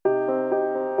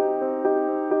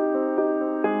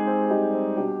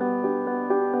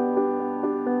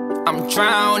I'm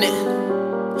drowning,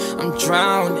 I'm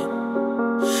drowning,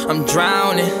 I'm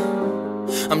drowning,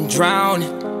 I'm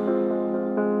drowning.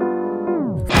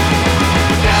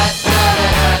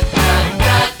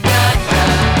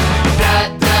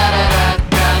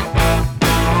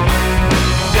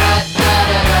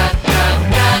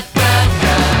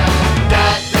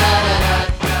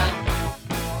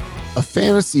 A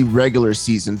fantasy regular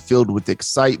season filled with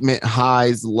excitement,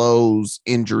 highs, lows,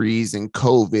 injuries, and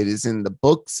COVID is in the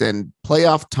books, and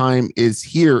playoff time is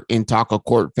here in Taco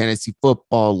Court Fantasy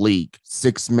Football League.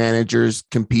 6 managers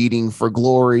competing for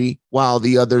glory, while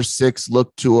the other 6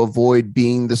 look to avoid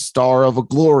being the star of a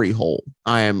glory hole.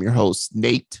 I am your host,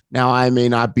 Nate. Now, I may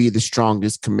not be the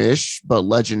strongest commish, but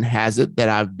legend has it that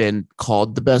I've been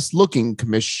called the best looking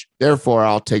commish. Therefore,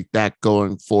 I'll take that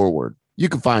going forward. You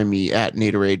can find me at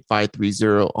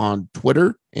Naderade530 on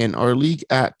Twitter and our league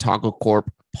at Taco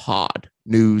Corp Pod.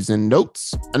 News and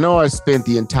notes. I know I spent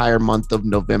the entire month of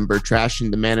November trashing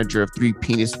the manager of 3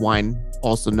 Penis Wine,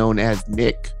 also known as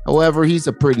Nick. However, he's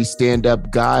a pretty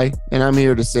stand-up guy, and I'm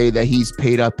here to say that he's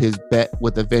paid up his bet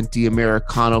with a Venti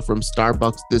Americano from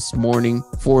Starbucks this morning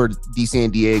for the San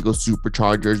Diego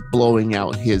Superchargers blowing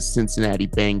out his Cincinnati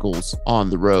Bengals on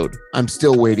the road. I'm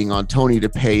still waiting on Tony to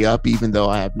pay up, even though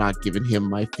I have not given him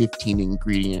my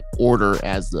 15-ingredient order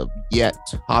as of yet.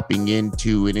 Hopping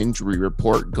into an injury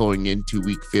report going into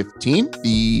Week 15,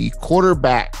 the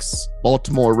quarterbacks.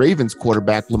 Baltimore Ravens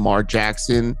quarterback Lamar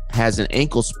Jackson has an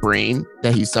ankle sprain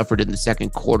that he suffered in the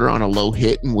second quarter on a low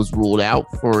hit and was ruled out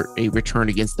for a return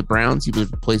against the Browns. He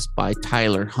was replaced by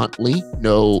Tyler Huntley.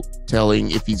 No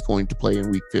telling if he's going to play in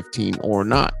Week 15 or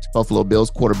not. Buffalo Bills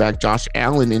quarterback Josh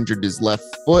Allen injured his left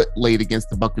foot late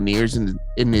against the Buccaneers and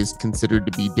is considered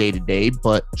to be day-to-day,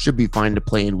 but should be fine to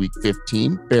play in Week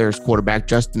 15. Bears quarterback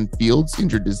Justin Fields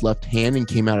injured his left hand and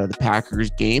came out of the Packers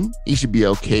game. He should be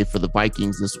okay for the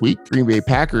Vikings this week. Green Bay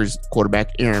Packers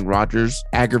quarterback Aaron Rodgers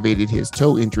aggravated his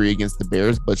toe injury against the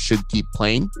Bears, but should keep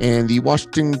playing. And the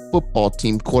Washington football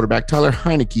team quarterback Tyler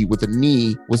Heineke with a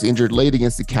knee was injured late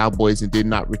against the Cowboys and did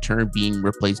not return, being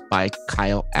replaced by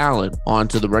Kyle Allen. On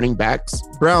to the running backs.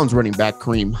 Browns running back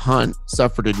Kareem Hunt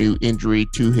suffered a new injury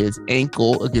to his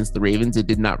ankle against the Ravens and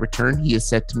did not return. He is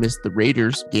set to miss the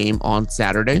Raiders game on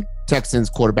Saturday. Texans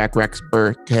quarterback Rex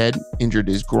Burkhead injured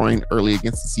his groin early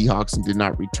against the Seahawks and did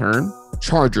not return.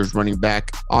 Chargers running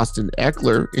back Austin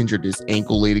Eckler injured his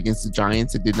ankle late against the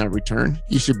Giants and did not return.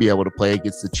 He should be able to play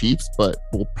against the Chiefs, but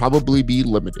will probably be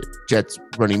limited. Jets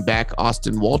running back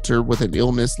Austin Walter with an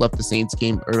illness left the Saints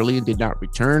game early and did not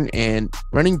return. And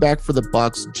running back for the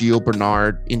Bucks, Gio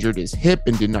Bernard injured his hip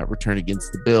and did not return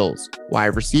against the Bills.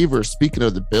 Wide receiver, speaking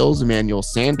of the Bills, Emmanuel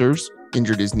Sanders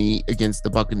injured his knee against the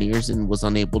Buccaneers and was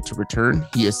unable to return.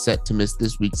 He is set to miss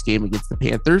this week's game against the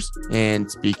Panthers. And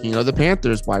speaking of the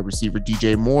Panthers, wide receiver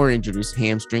DJ Moore injured his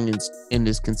hamstring and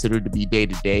is considered to be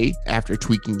day-to-day after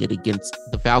tweaking it against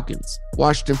the Falcons.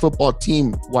 Washington football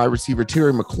team wide receiver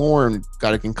Terry McLaurin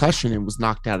got a concussion and was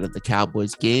knocked out of the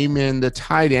Cowboys game. And the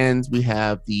tight ends, we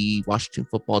have the Washington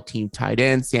football team tight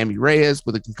end Sammy Reyes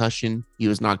with a concussion. He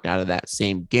was knocked out of that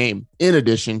same game. In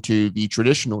addition to the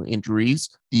traditional injuries,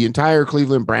 the entire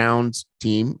Cleveland Browns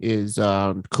team is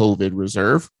COVID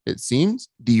reserve, it seems.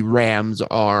 The Rams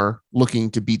are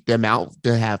looking to beat them out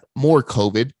to have more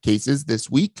COVID cases this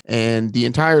week. And the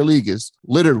entire league is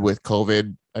littered with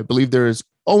COVID. I believe there is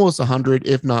almost 100,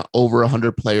 if not over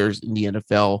 100 players in the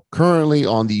NFL currently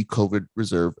on the COVID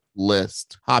reserve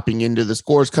list. Hopping into the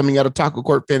scores coming out of Taco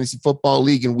Court Fantasy Football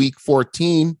League in Week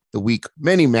 14, the week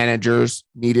many managers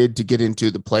needed to get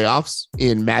into the playoffs.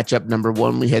 In matchup number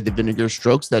 1, we had the Vinegar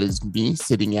Strokes, that is me,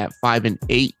 sitting at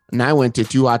 5-8. And I went to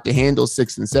Too Hot to Handle,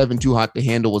 6-7. Too Hot to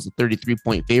Handle was a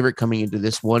 33-point favorite coming into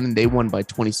this one, and they won by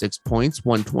 26 points,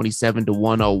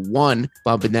 127-101,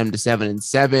 bumping them to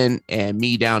 7-7, and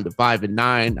me down to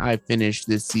 5-9. I finished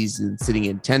this season sitting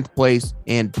in 10th place,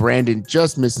 and Brandon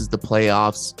just misses the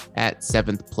playoffs at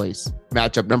 7th place.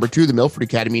 Matchup number 2, the Milford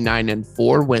Academy,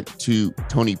 9-4, went to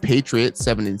Tony Patriot,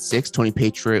 7-6. Tony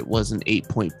Patriot was an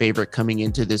 8-point favorite coming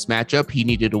into this matchup. He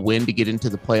needed a win to get into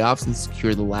the playoffs and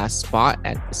secure the last spot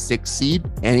at the 6th seed,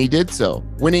 and he did so,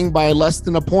 winning by less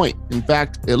than a point. In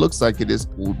fact, it looks like it is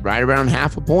right around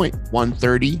half a point,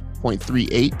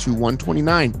 130.38 to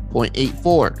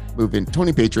 129.84, moving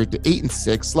Tony Patriot to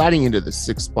 8-6, sliding into the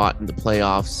 6th spot in the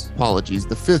playoffs. Apologies,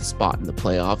 the 5th spot in the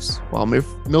playoffs, while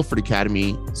Milford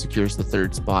Academy secures the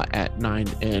 3rd spot at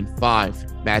 9-5.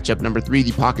 Matchup number 3,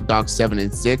 the Pocket Dogs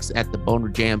 7-6 at the Boner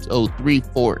Jams 03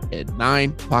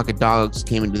 4-9. Pocket Dogs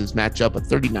came into this matchup a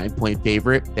 39-point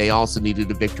favorite. They also needed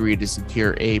a victory to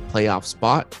secure a playoff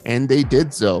spot, and they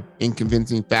did so in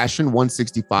convincing fashion,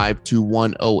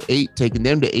 165-108, taking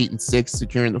them to 8 8-6,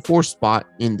 securing the 4th spot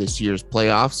in this year's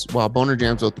playoffs, while Boner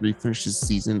Jams 03 finishes the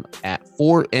season at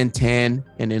 4-10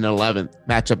 and in 11th.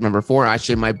 Matchup number 4, I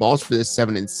Shave My Balls for this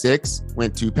 7-6,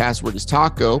 went to Password is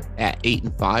Taco at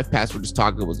 8-5. Password is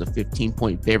Taco was a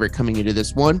 15-point favorite coming into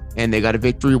this one, and they got a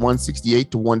victory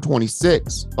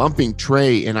 168-126, bumping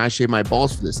Trey and I Shave My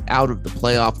Balls for this out of the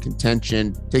playoff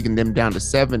contention, taking them down to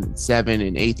 7-7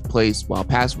 in 8th place, while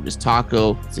Password is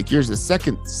Taco secures the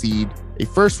 2nd seed, a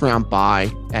first-round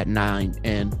bye at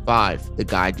 9-5. The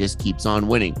guy just keeps on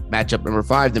winning. Matchup number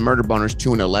 5, the Murder Boners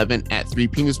 2-11 at 3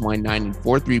 Penis Wine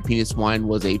 9-4. 3 Penis Wine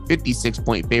was a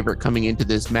 56-point favorite coming into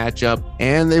this matchup,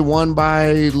 and they won by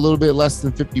a little bit less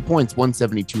than 50 points,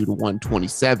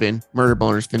 172-127. Murder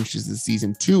Boners finishes the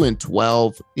season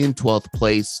 2-12 in 12th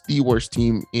place, the worst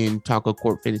team in Taco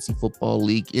Court Fantasy Football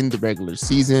League in the regular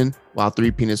season, while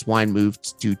 3 Penis Wine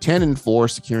moved to 10-4,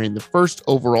 securing the 1st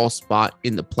overall spot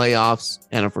in the playoffs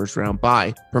and a first-round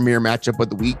bye. Premier matchup of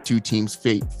the week, 2 teams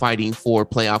fighting for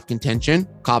playoff contention.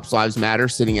 Cops Lives Matter,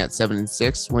 sitting at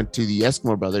 7-6, went to the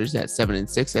Eskimo Brothers at 7-6.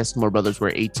 Eskimo Brothers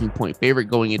were 18-point favorite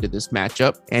going into this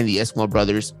matchup, and the Eskimo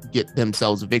Brothers get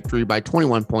themselves a victory by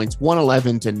 21 points,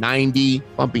 111-90,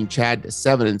 bumping Chad to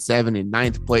 7-7 in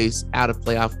 9th place, out of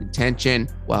playoff contention,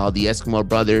 while the Eskimo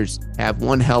Brothers have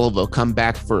one hell of a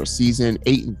comeback for a season,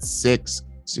 8-6,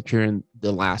 securing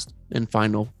the last and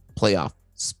final playoff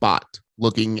spot.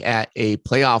 Looking at a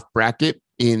playoff bracket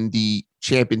in the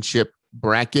championship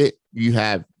bracket, you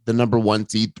have the number 1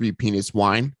 seed 3 Penis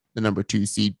Wine, the number 2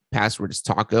 seed Password is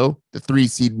Taco, the 3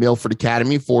 seed Milford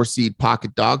Academy, 4 seed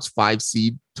Pocket Dogs, 5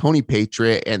 seed Tony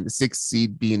Patriot, and the 6th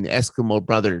seed being the Eskimo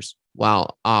Brothers.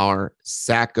 While our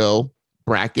Sacco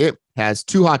bracket has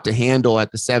Too Hot to Handle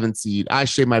at the 7th seed. I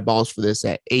Shave My Balls for this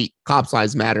at 8. Cops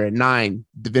Lives Matter at 9.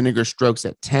 The Vinegar Strokes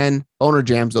at 10. Boner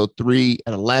Jams 03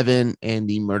 at 11. And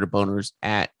the Murder Boners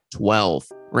at 12.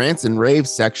 Rants and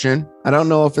raves section. I don't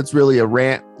know if it's really a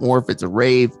rant or if it's a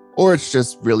rave or it's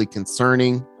just really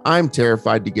concerning. I'm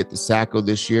terrified to get the Sacco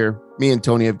this year. Me and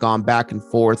Tony have gone back and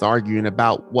forth arguing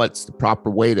about what's the proper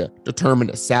way to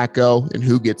determine a Sacco and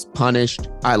who gets punished.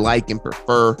 I like and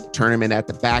prefer tournament at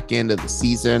the back end of the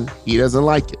season. He doesn't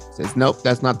like it. Says, nope,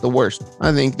 that's not the worst.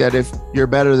 I think that if you're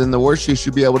better than the worst, you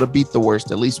should be able to beat the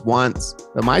worst at least once.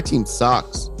 But my team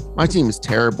sucks. My team is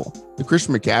terrible. The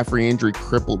Christian McCaffrey injury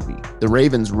crippled me. The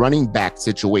Ravens running back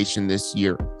situation this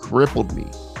year crippled me.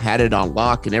 Had it on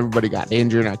lock and everybody got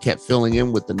injured. I kept filling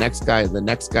in with the next guy, the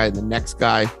next guy, the next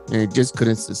guy, and it just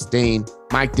couldn't sustain.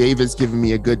 Mike Davis giving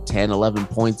me a good 10, 11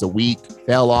 points a week.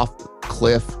 Fell off the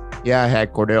cliff. Yeah, I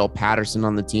had Cordell Patterson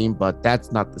on the team, but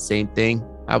that's not the same thing.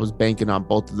 I was banking on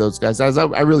both of those guys.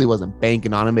 I really wasn't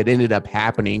banking on them. It ended up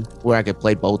happening where I could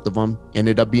play both of them.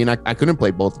 Ended up being I couldn't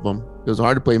play both of them. It was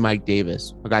hard to play Mike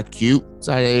Davis. I got cute.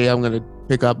 Decided, hey, I'm going to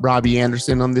pick up Robbie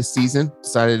Anderson on this season.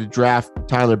 Decided to draft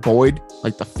Tyler Boyd,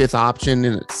 like the 5th option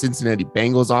in a Cincinnati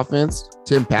Bengals offense.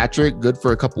 Tim Patrick, good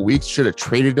for a couple weeks. Should have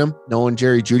traded him. Knowing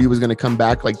Jerry Jeudy was going to come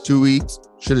back like 2 weeks.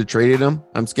 Should have traded him.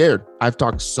 I'm scared. I've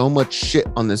talked so much shit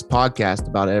on this podcast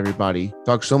about everybody.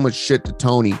 Talked so much shit to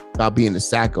Tony about being the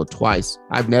Sacco twice.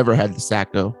 I've never had the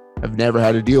Sacco. I've never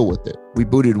had to deal with it. We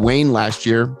booted Wayne last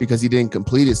year because he didn't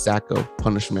complete his Sacco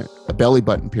punishment, a belly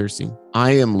button piercing.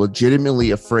 I am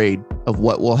legitimately afraid of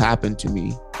what will happen to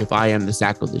me if I am the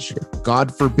Sacco this year.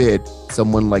 God forbid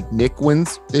someone like Nick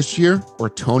wins this year or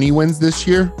Tony wins this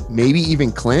year, maybe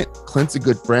even Clint. Clint's a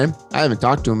good friend. I haven't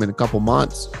talked to him in a couple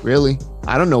months, really.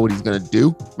 I don't know what he's going to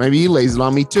do. Maybe he lays it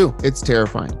on me too. It's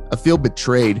terrifying. I feel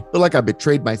betrayed. I feel like I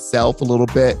betrayed myself a little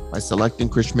bit by selecting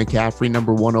Christian McCaffrey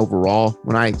number 1 overall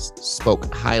when I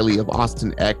spoke highly of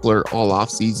Austin Eckler all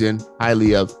offseason,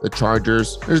 highly of the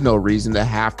Chargers. There's no reason to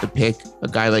have to pick a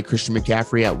guy like Christian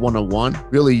McCaffrey at 101.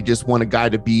 Really, you just want a guy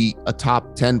to be a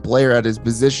top 10 player at his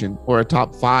position or a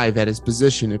top 5 at his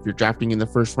position if you're drafting in the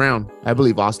first round. I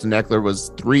believe Austin Eckler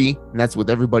was 3, and that's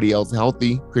with everybody else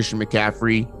healthy. Christian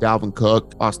McCaffrey, Dalvin Cook,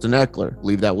 Austin Eckler. I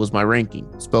believe that was my ranking.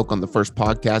 Spoke on the first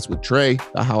podcast with Trey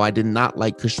about how I did not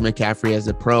like Christian McCaffrey as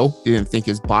a pro. Didn't think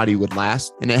his body would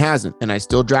last, and it hasn't. And I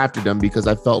still drafted him because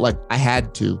I felt like I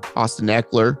had to. Austin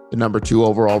Eckler, the number 2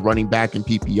 overall running back in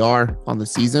PPR on the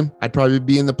season. I'd probably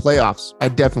be in the playoffs.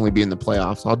 I'd definitely be in the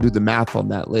playoffs. I'll do the math on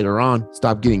that later on.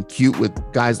 Stop getting cute with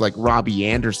guys like Robbie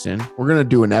Anderson. We're going to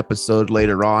do an episode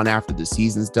later on after the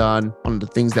season's done on the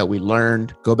things that we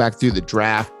learned, go back through the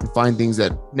draft and find things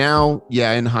that now,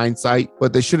 yeah, in hindsight,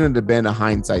 but they shouldn't have been a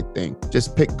hindsight thing.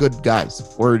 Just pick good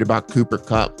guys. Worried about Cooper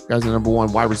Kupp. Guy's the number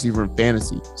 1 wide receiver in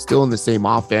fantasy. Still in the same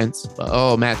offense, but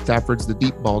oh, Matt Stafford's the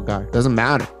deep ball guy. Doesn't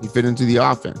matter. You fit into the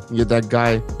offense. You get that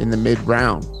guy in the mid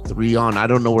round, 3 on. I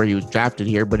don't know where he was drafted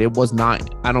here, but it was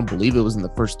not, I don't believe it was in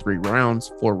the first 4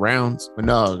 rounds. But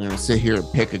no, I'm going to sit here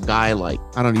and pick a guy like,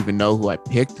 I don't even know who I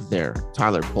picked there.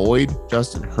 Tyler Boyd,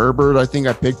 Justin Herbert, I think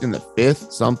I picked in the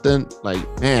 5th, something. Like,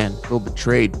 man, I feel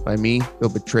betrayed by me. I feel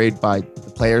betrayed by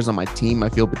the players on my team. I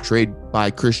feel betrayed by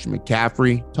Christian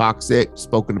McCaffrey. Toxic,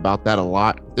 spoken about that a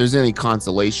lot. If there's any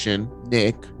consolation,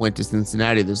 Nick went to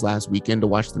Cincinnati this last weekend to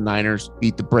watch the Niners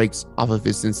beat the brakes off of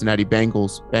his Cincinnati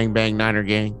Bengals. Bang, bang, Niner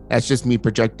gang. That's just me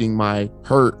projecting my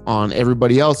hurt on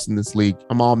everybody else in this league.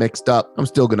 I'm all mixed up. I'm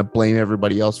still going to blame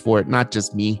everybody else for it, not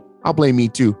just me. I'll blame me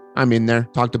too. I'm in there,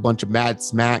 talked a bunch of mad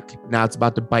smack. Now it's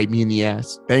about to bite me in the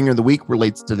ass. Banger of the week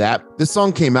relates to that. This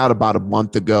song came out about a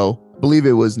month ago. I believe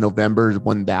it was November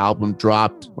when the album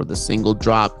dropped or the single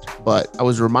dropped, but I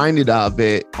was reminded of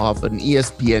it off an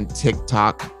ESPN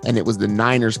TikTok, and it was the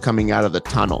Niners coming out of the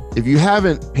tunnel. If you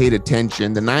haven't paid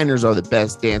attention, the Niners are the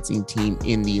best dancing team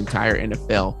in the entire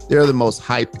NFL. They're the most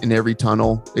hype in every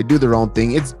tunnel. They do their own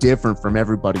thing. It's different from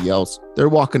everybody else. They're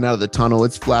walking out of the tunnel.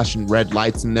 It's flashing red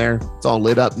lights in there. It's all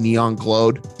lit up, neon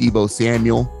glowed. Deebo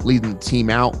Samuel leading the team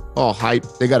out, all hype.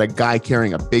 They got a guy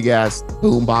carrying a big ass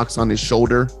boombox on his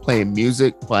shoulder, playing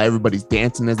music while everybody's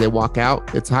dancing as they walk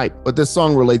out. It's hype. But this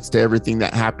song relates to everything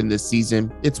that happened this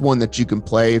season. It's one that you can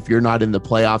play if you're not in the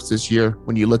playoffs this year.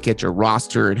 When you look at your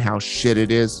roster and how shit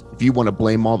it is, if you want to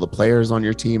blame all the players on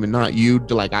your team and not you,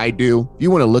 like I do, if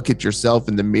you want to look at yourself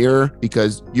in the mirror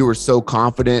because you were so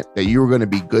confident that you were going to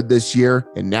be good this year,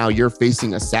 and now you're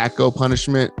facing a sacco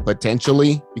punishment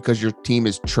potentially because your team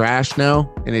is trash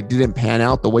now and it didn't pan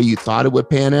out the way you thought it would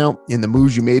pan out, and the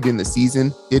moves you made in the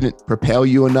season didn't propel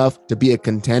you enough to be a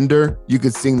contender, you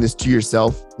could sing this to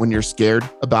yourself when you're scared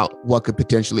about what could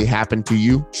potentially happen to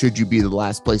you should you be the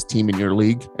last place team in your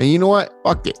league. And you know what?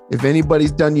 Fuck it. If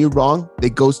anybody's done you wrong, they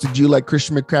ghosted you like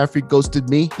Christian McCaffrey ghosted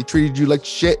me, they treated you like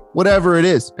shit, whatever it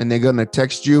is, and they're gonna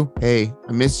text you, hey,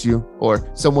 I miss you. Or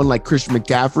someone like Christian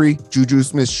McCaffrey, Juju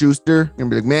Smith-Schuster, and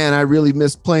be like, man, I really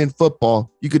miss playing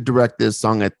football. You could direct this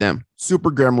song at them. Super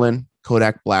Gremlin,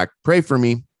 Kodak Black. Pray for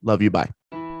me. Love you. Bye.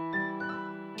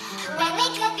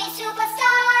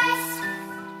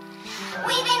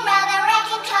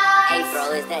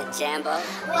 Is that Jambo?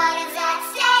 What is that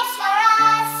stage for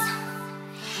us?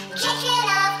 Kicking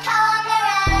up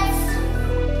corners.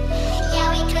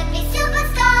 Yeah, we could be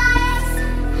superstars,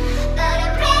 but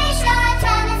I'm pretty sure our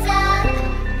time is up.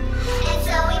 And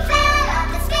so we fell off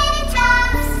the spinning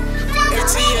tops.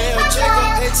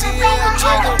 ATL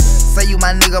Jacob. Say you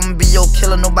my nigga, I'ma be your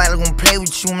killer. Nobody gon' play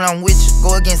with you when I'm with you.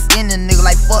 Go against any nigga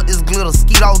like fuck this glitter.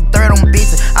 Skeet all dirt on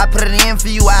bitches. I put it in for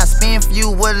you, I spin for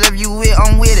you. Whatever you with,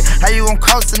 I'm with it. How you gon'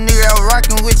 cross a nigga out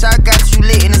rockin' with you? I got you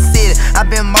lit in the city. I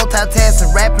been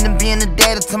multitasking, rapping and being the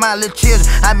daddy to my little children.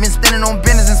 I been spinning on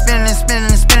business and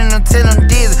spinning until I'm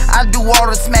dizzy. I do all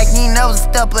the smack, you ain't never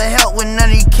step or help with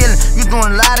none of you killing. You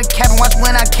doing a lot of capping, watch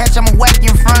when I catch, I'ma whack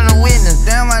you in front of the witness.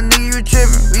 Damn, my nigga, you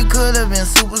trippin'. We could've been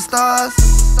superstars.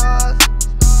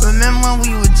 Remember when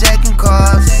we were jacking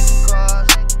cars?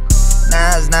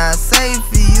 Now it's not safe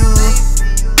for you.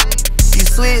 You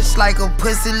switch like a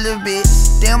pussy little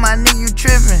bitch. Damn, my nigga, you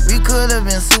trippin'. We could've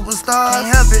been superstars. Can't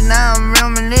help it, now I'm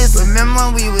reminiscing. Remember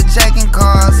when we were jacking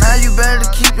cars? Now you better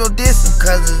keep your distance,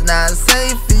 cause it's not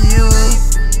safe for you.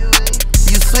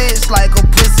 You switch like a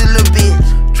pussy little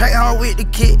bitch. Track hard with the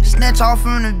kick, snatch off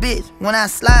from the bitch. When I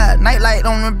slide, nightlight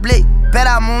on the blick. Bet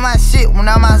I'm on my shit when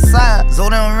I'm outside. So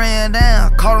them ran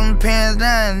down, caught them pants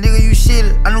down. Nigga, you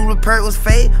shitted. I knew the perk was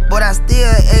fake, but I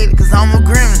still ate it, cause I'm a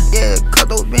gremlin. Yeah, cut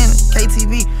those bins,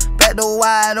 KTV, back door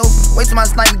wide open. Wait till my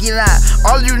sniper get out.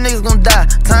 All you niggas gon' die,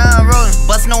 time rolling.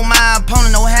 Bustin' on my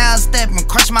opponent, no hand stepping.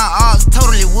 Crush my arms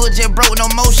totally, wood jet broke,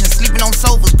 no motion. Sleeping on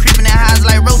sofas, creeping in highs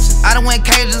like roaches. I done went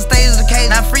cage to stage to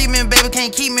cage. Now free me, baby,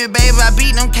 can't keep me, baby. I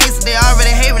beat them cases, they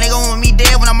already hate me. They gon' want me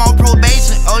dead when I'm on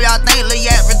probation. Oh, y'all think Lil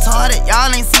Yak retarded?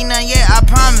 Y'all ain't seen nothing yet, I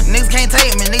promise. Niggas can't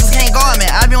take me, niggas can't guard me.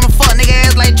 I be on the fuck nigga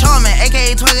ass like Charmin,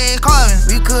 aka 28 Carvin.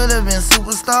 We could've been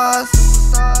superstars.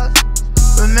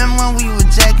 Remember when we were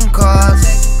jacking cars?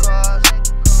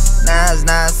 Now it's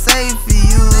not safe for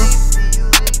you.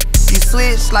 You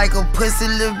switch like a pussy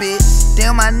little bitch.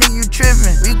 Damn, my nigga, you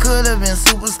trippin'. We could've been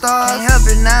superstars. Can't help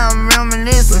it, now I'm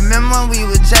reminiscing. Remember when we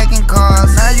were jacking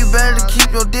cars? Now you better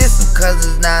keep your distance, cause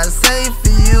it's not safe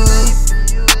for you.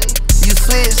 You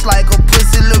switch like a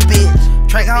pussy little bitch.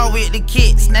 Track hard with the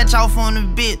kick, snatch off on the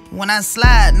bit. When I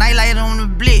slide, nightlight on the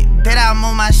blick. Bet I'm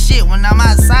on my shit when I'm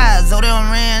outside. So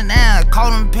them ran down,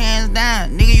 caught them pants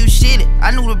down. Nigga, you shitted.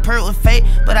 I knew the perk was fake,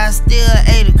 but I still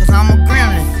ate it, cause I'm a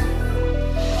gremlin.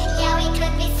 Yeah, we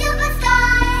could be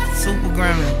superstars, Super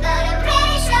gremlin. but I'm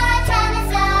pretty sure our time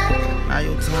is up. Now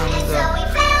your time And is so up. we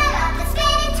fell off the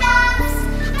spinning top.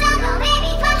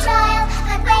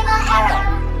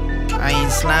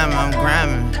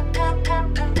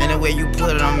 Anywhere you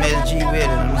put it, I'm SG with it.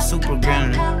 I'm a super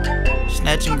grinner.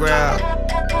 Snatch and grab.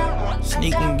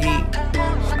 Sneak and geek.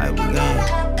 It's like we gang.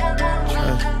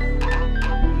 Trust.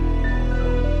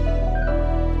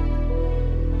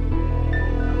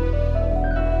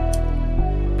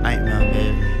 Nightmare,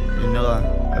 baby. You know,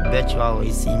 I bet you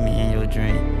always see me in your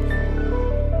dream.